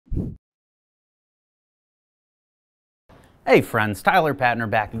Hey friends, Tyler Patner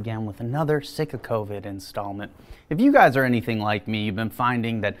back again with another Sick of COVID installment. If you guys are anything like me, you've been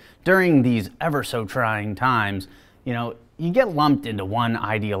finding that during these ever so trying times, you get lumped into one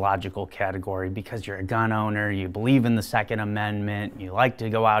ideological category because you're a gun owner, you believe in the Second Amendment, you like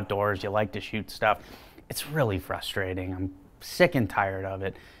to go outdoors, you like to shoot stuff. It's really frustrating. I'm sick and tired of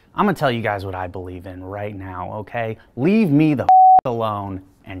it. I'm gonna tell you guys what I believe in right now, okay? Leave me the alone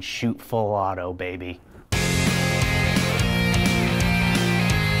and shoot full auto, baby.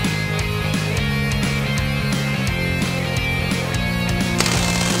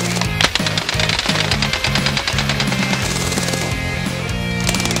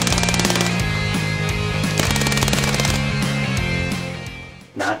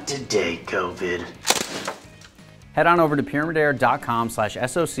 Not today, COVID. Head on over to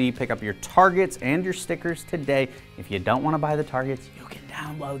pyramidair.com/SOC, pick up your targets and your stickers today. If you don't want to buy the targets, you can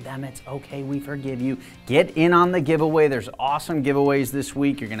download them. It's okay, we forgive you. Get in on the giveaway. There's awesome giveaways this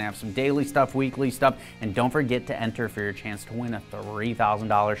week. You're gonna have some daily stuff, weekly stuff, and don't forget to enter for your chance to win a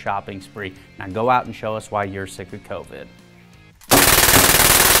 $3,000 shopping spree. Now go out and show us why you're sick of COVID.